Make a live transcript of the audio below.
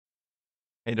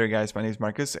Hey there guys, my name is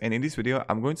Marcus, and in this video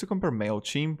I'm going to compare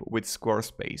Mailchimp with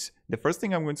Squarespace. The first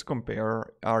thing I'm going to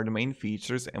compare are the main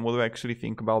features and what do I actually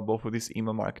think about both of these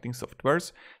email marketing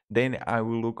softwares. Then I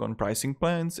will look on pricing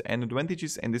plans and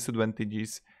advantages and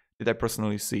disadvantages that I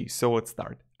personally see. So let's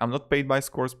start. I'm not paid by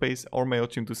Squarespace or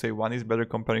Mailchimp to say one is better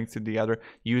comparing to the other,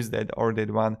 use that or that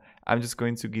one. I'm just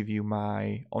going to give you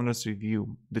my honest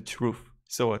review, the truth.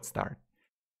 So let's start.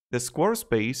 The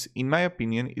Squarespace, in my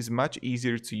opinion, is much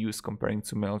easier to use comparing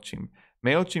to Mailchimp.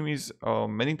 Mailchimp is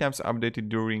many times updated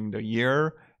during the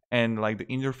year and like the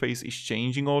interface is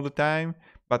changing all the time.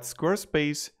 But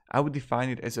Squarespace, I would define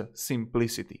it as a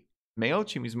simplicity.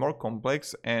 Mailchimp is more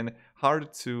complex and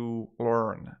hard to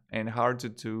learn and harder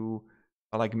to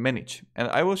like manage. And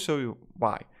I will show you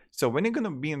why. So when you're gonna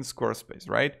be in Squarespace,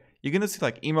 right? You're gonna see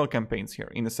like email campaigns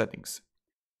here in the settings.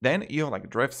 Then you have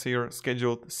like drafts here,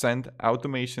 scheduled, sent,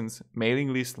 automations,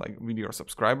 mailing list like with your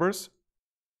subscribers.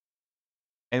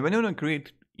 And when you want to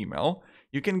create email,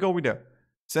 you can go with a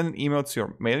send an email to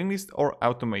your mailing list or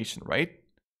automation, right?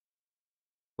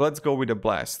 Let's go with a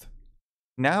blast.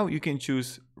 Now you can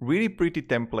choose really pretty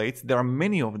templates. There are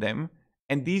many of them.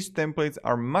 And these templates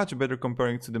are much better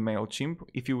comparing to the Mailchimp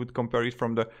if you would compare it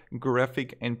from the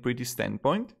graphic and pretty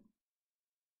standpoint.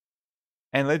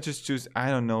 And let's just choose, I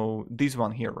don't know, this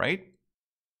one here, right?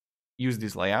 Use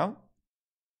this layout.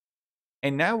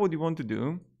 And now what you want to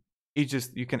do is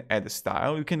just, you can add a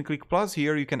style. You can click plus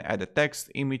here. You can add a text,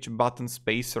 image, button,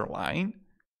 space, or line.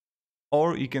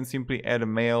 Or you can simply add a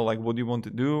mail, like what you want to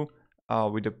do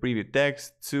with the preview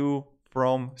text, to,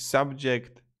 from,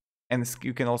 subject. And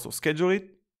you can also schedule it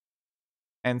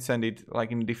and send it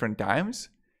like in different times.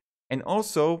 And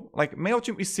also, like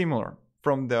Mailchimp is similar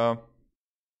from the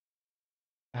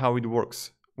how it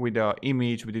works with the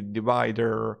image, with the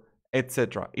divider,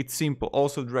 etc. It's simple,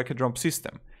 also drag and drop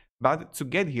system. But to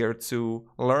get here, to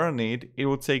learn it, it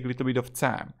will take a little bit of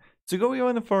time. To go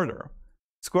even further,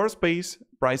 Squarespace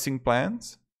pricing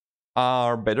plans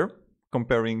are better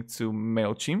comparing to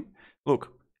Mailchimp.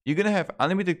 Look, you're gonna have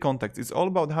unlimited contacts. It's all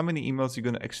about how many emails you're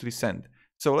gonna actually send.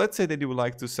 So let's say that you would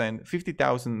like to send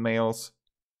 50,000 mails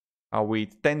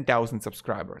with 10,000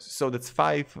 subscribers. So that's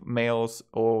 5 mails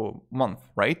a month,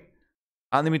 right?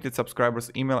 Unlimited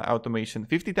subscribers, email automation,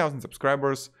 50,000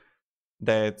 subscribers.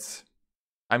 That's,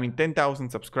 10,000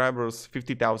 subscribers,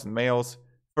 50,000 mails,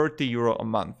 €30 a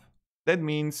month. That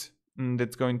means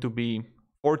that's going to be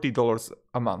 $40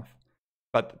 a month.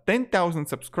 But 10,000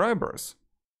 subscribers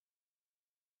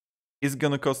is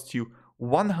gonna cost you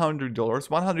 $100,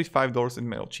 $105 in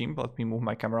Mailchimp. Let me move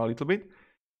my camera a little bit.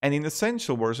 And in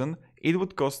Essential version, it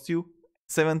would cost you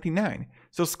 $79.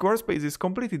 So Squarespace is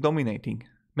completely dominating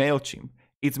Mailchimp.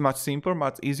 It's much simpler,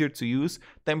 much easier to use.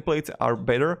 Templates are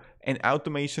better, and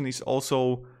automation is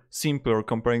also simpler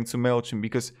comparing to Mailchimp,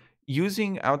 because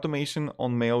using automation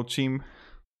on Mailchimp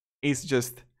is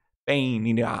just pain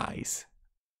in the eyes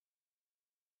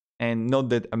and not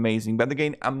that amazing. But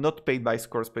again, I'm not paid by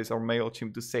Squarespace or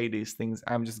Mailchimp to say these things.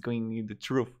 I'm just giving you the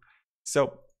truth.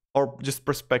 So, or just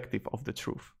perspective of the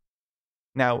truth.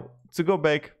 Now, to go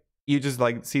back, you just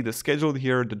like see the scheduled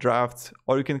here, the drafts,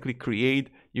 or you can click create.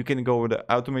 You can go with the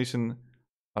automation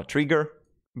trigger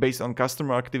based on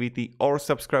customer activity or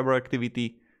subscriber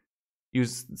activity.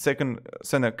 Use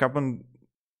send a coupon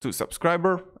to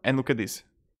subscriber, and look at this.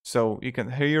 So you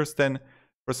can here's 10%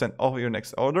 off your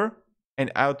next order, and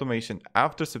automation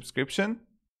after subscription.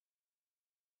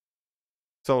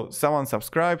 So someone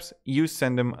subscribes, you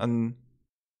send them an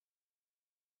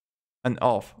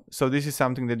off. So this is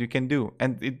something that you can do,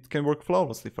 and it can work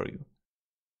flawlessly for you.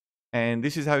 And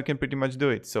this is how you can pretty much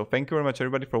do it. So thank you very much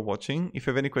everybody for watching. If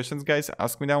you have any questions, guys,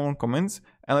 ask me down in the comments,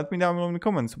 and let me down in the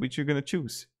comments which you're gonna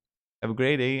choose. Have a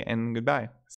great day and goodbye.